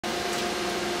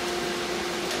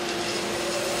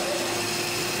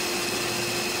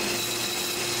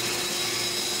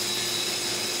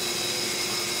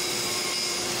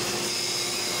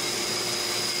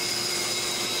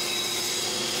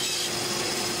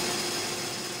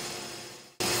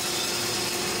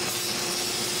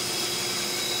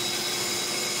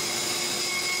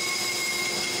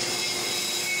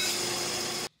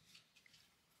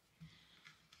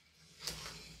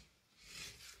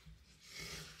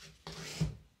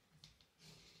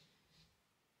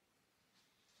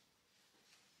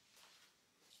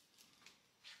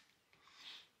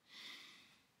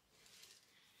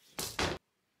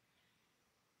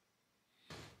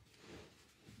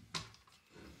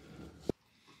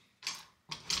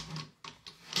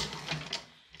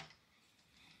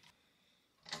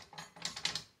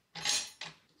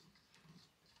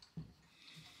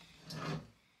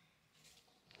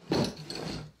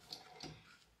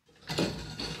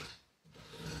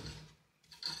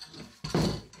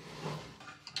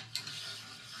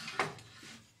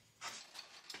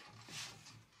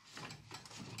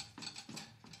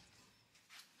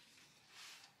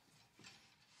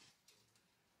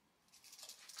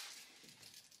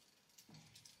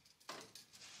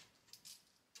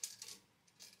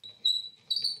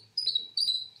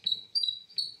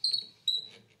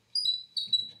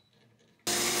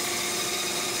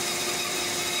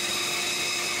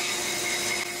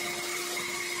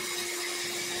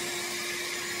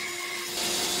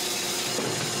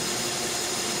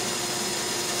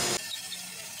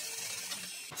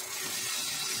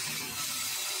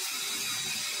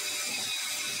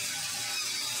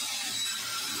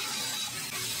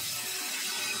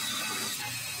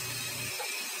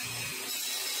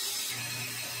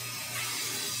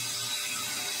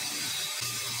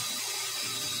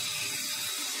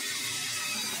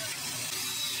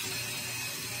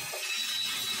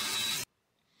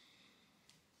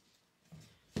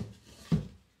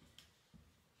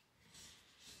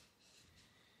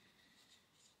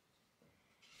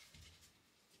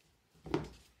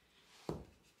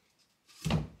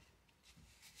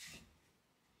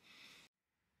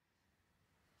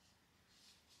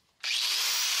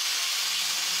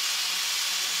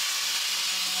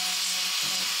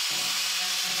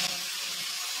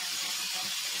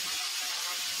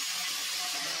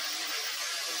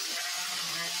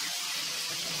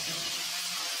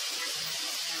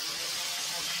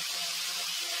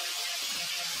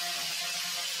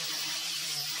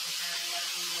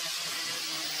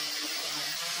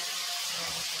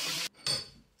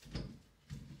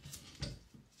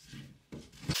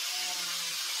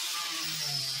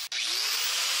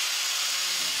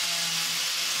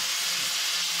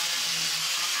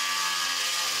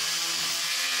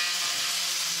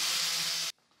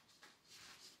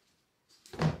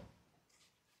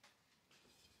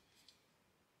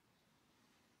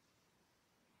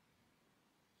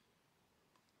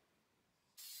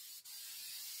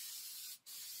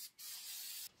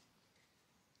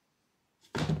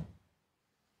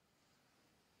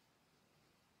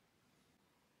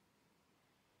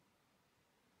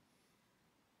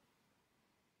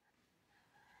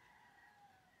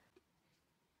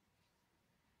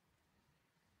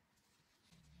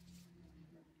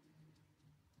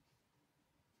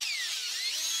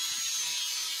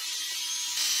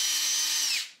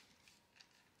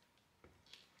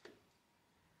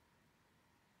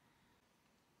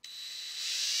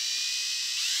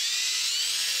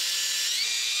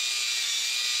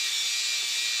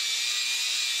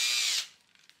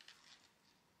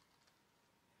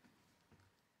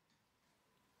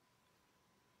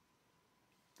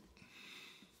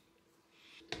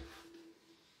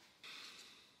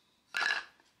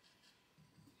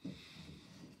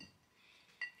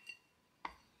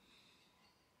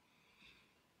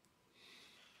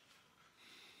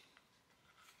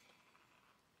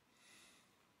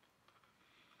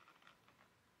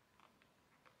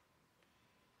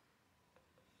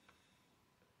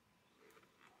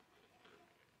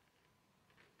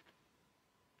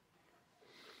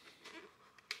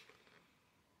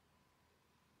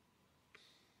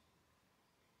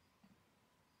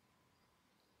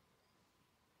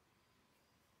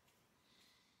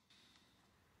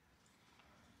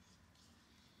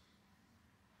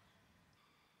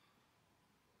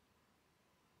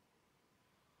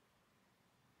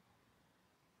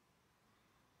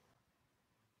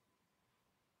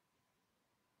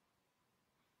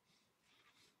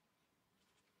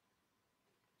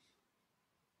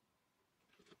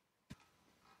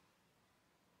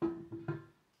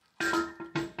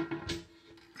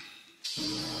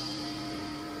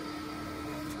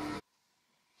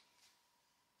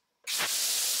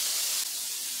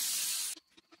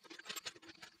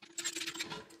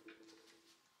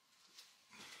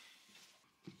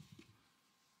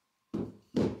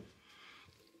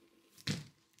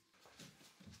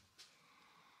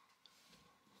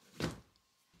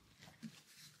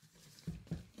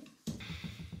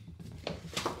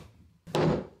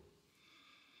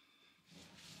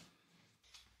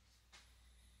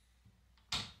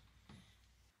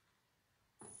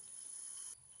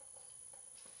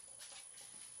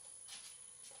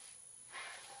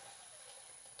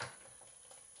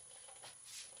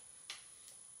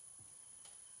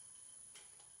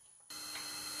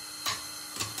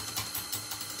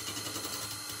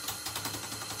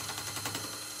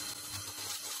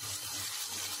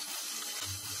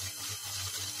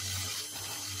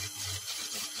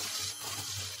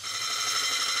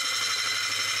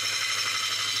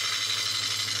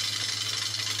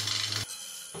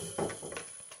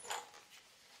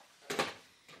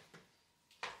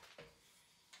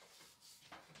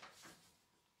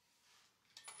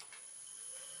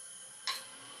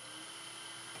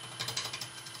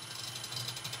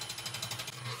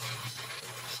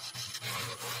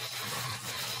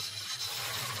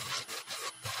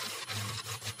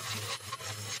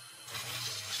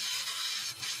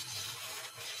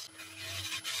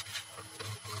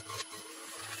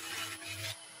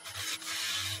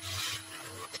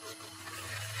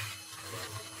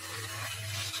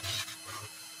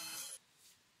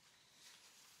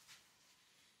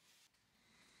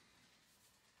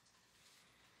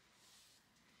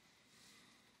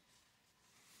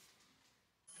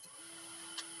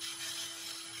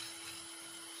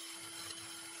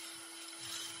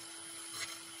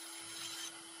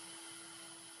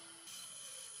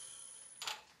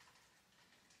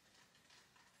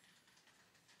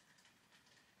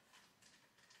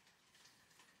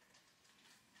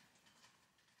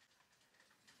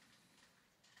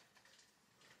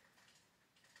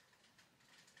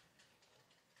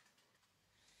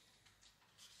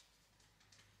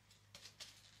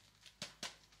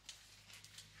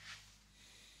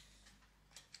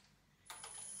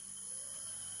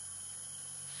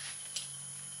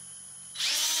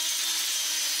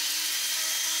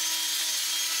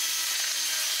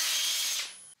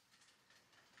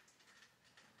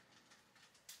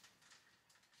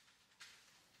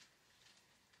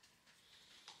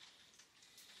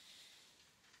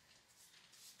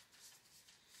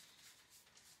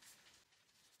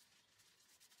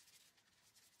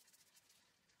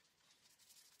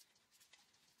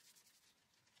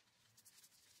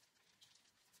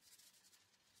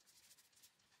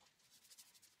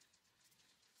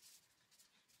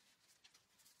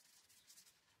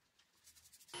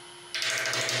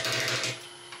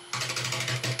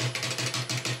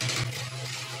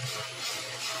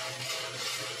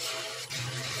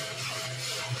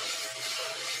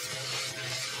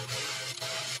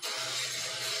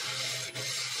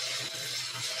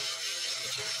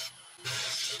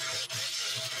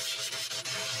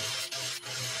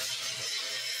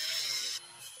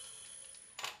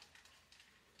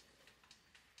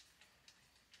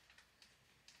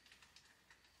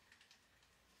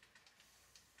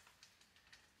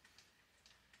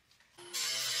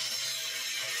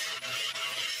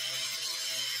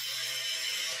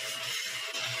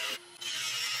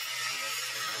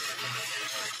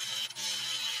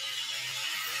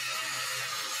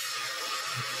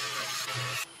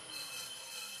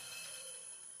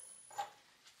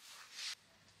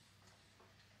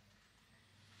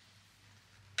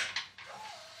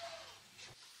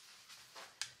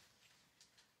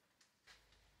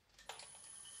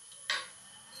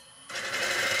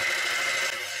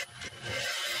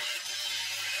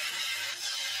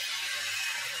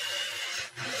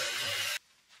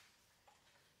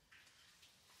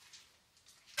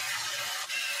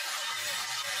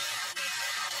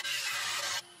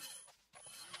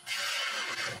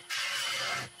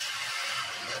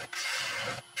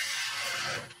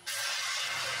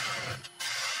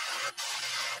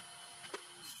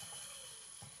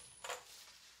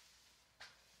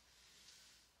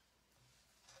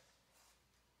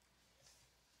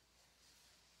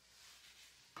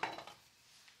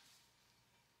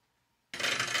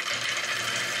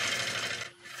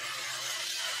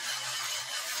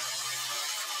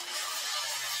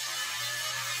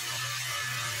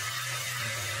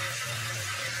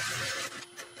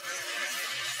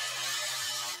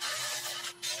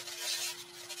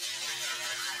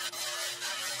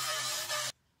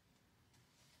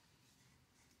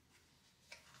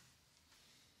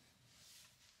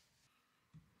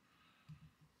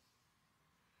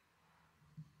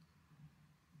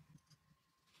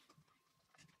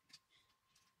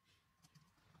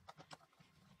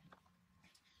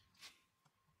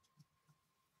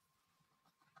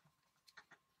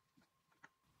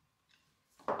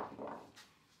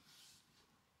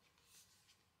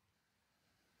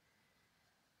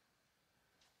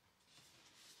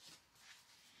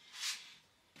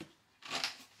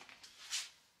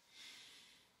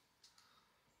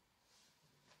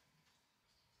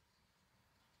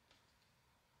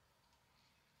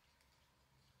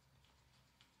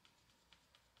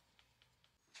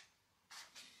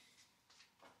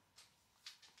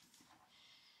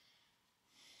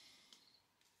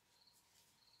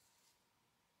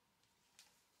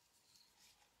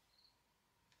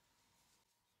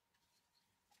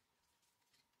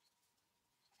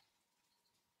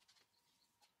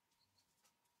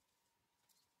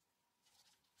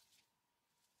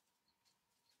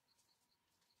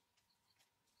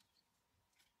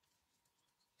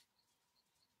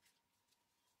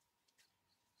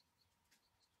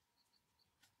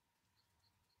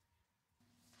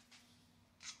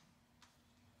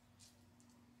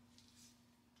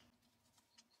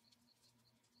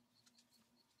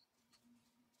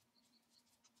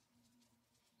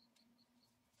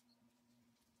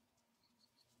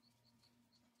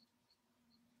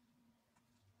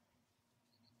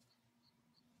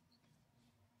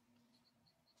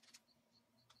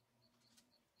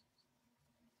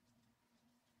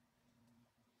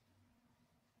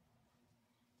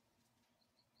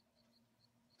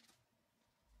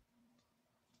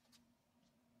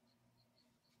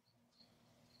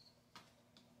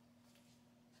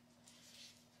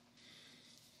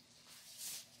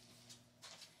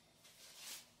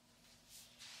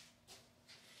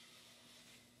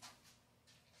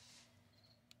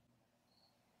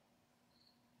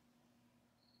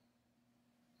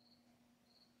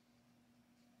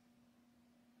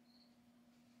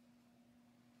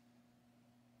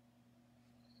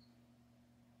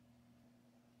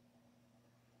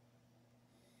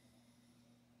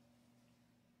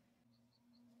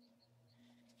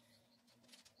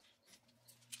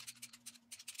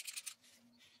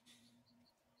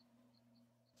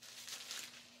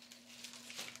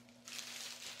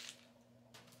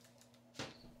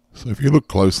So if you look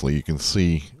closely, you can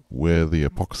see where the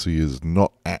epoxy is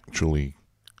not actually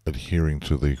adhering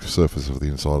to the surface of the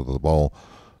inside of the bowl.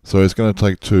 So it's going to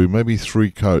take 2, maybe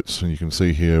 3 coats, and you can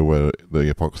see here where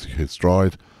the epoxy has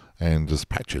dried and there's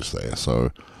patches there. So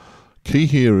key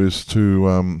here is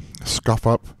to scuff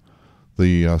up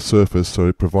the surface so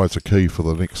it provides a key for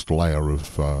the next layer of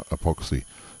epoxy.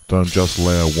 Don't just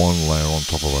layer one layer on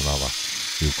top of another.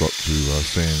 You've got to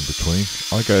sand between.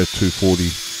 I go 240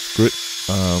 grit,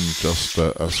 just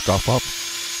a scuff up,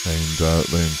 and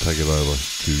then take it over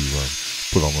to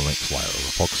put on the next layer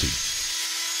of epoxy.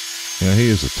 Now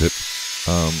here's a tip.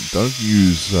 Don't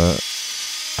use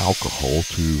alcohol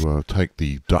to take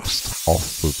the dust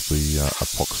off of the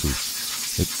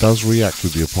epoxy. It does react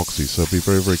with the epoxy, so be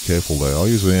very, very careful there. I'll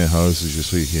use an air hose, as you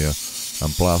see here,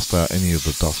 and blast out any of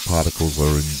the dust particles that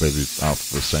are embedded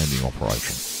after the sanding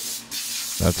operation.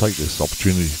 Now take this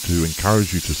opportunity to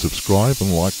encourage you to subscribe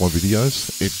and like my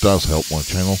videos. It does help my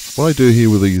channel. What I do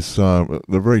here with these, they're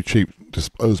very cheap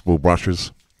disposable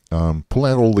brushes. Pull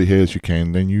out all the hairs you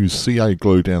can, then use CA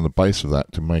glue down the base of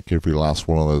that to make every last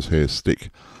one of those hairs stick.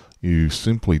 You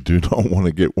simply do not want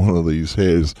to get one of these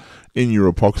hairs in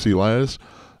your epoxy layers.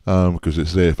 because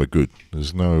it's there for good.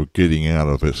 There's no getting out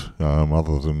of it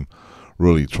other than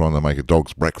really trying to make a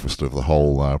dog's breakfast of the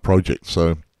whole project.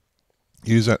 So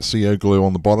use that CO glue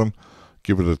on the bottom,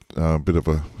 give it a bit of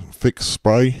a fix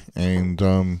spray, and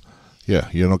yeah,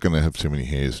 you're not going to have too many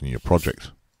hairs in your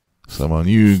project. So my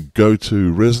new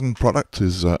go-to resin product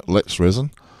is Let's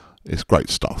Resin. It's great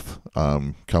stuff.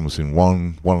 Comes in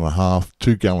 1.5,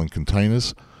 2 gallon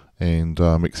containers, and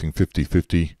mixing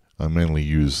 50-50. I mainly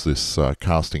use this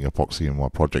casting epoxy in my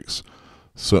projects,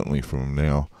 certainly from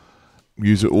now.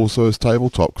 Use it also as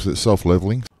tabletop because it's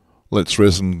self-leveling. Let's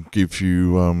Resin gives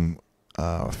you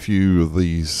a few of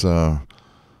these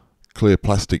clear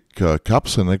plastic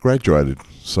cups, and they're graduated.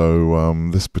 So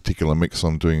this particular mix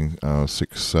I'm doing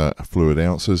 6 fluid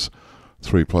ounces,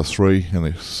 3+3, and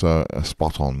it's a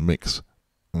spot-on mix.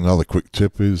 Another quick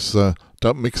tip is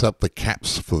don't mix up the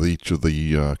caps for each of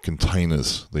the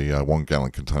containers, the 1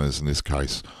 gallon containers in this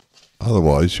case.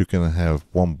 Otherwise you're going to have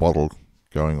one bottle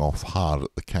going off hard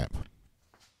at the cap.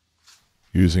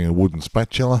 Using a wooden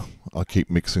spatula, I keep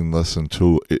mixing this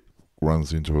until it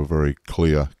runs into a very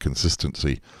clear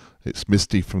consistency. It's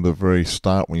misty from the very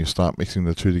start when you start mixing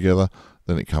the two together,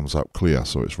 then it comes up clear,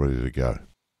 so it's ready to go.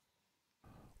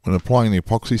 When applying the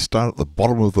epoxy, start at the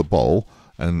bottom of the bowl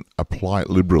and apply it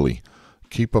liberally.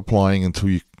 Keep applying until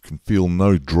you can feel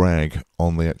no drag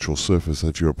on the actual surface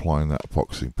as you're applying that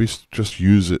epoxy. Just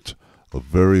use it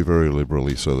very, very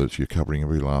liberally so that you're covering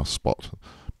every last spot.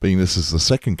 Being this is the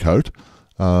second coat,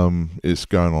 it's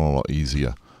going on a lot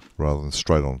easier rather than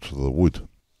straight onto the wood.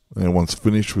 And once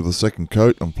finished with the second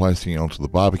coat, I'm placing it onto the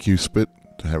barbecue spit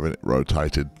to have it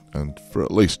rotated and for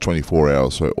at least 24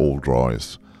 hours so it all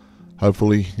dries.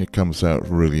 Hopefully it comes out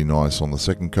really nice on the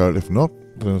second coat. If not,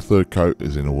 then the third coat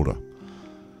is in order.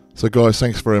 So guys,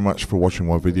 thanks very much for watching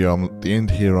my video. At the end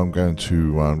here I'm going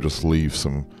to just leave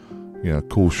some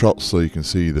cool shots so you can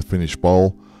see the finished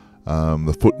bowl.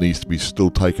 The foot needs to be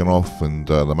still taken off and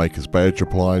the maker's badge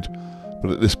applied. But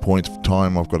at this point of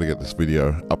time, I've got to get this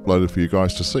video uploaded for you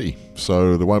guys to see.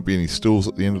 So there won't be any stills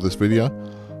at the end of this video,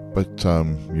 but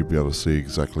you'll be able to see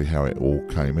exactly how it all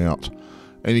came out.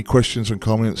 Any questions and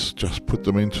comments, just put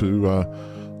them into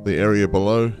the area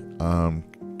below.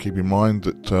 Keep in mind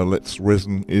that Let's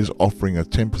Resin is offering a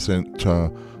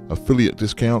 10% affiliate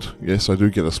discount. Yes, I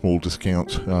do get a small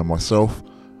discount myself.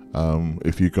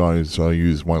 If you guys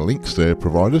use my links there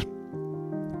provided,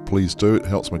 please do. It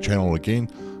helps my channel again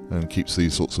and keeps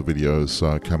these sorts of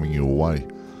videos coming your way.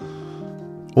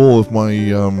 All of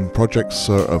my projects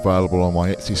are available on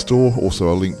my Etsy store,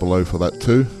 also a link below for that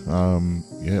too.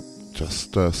 Yep,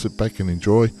 just sit back and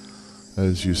enjoy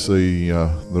as you see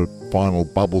the final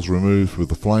bubbles removed with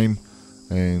the flame,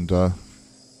 and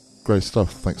great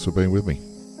stuff. Thanks for being with me.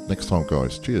 Next time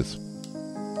guys, cheers.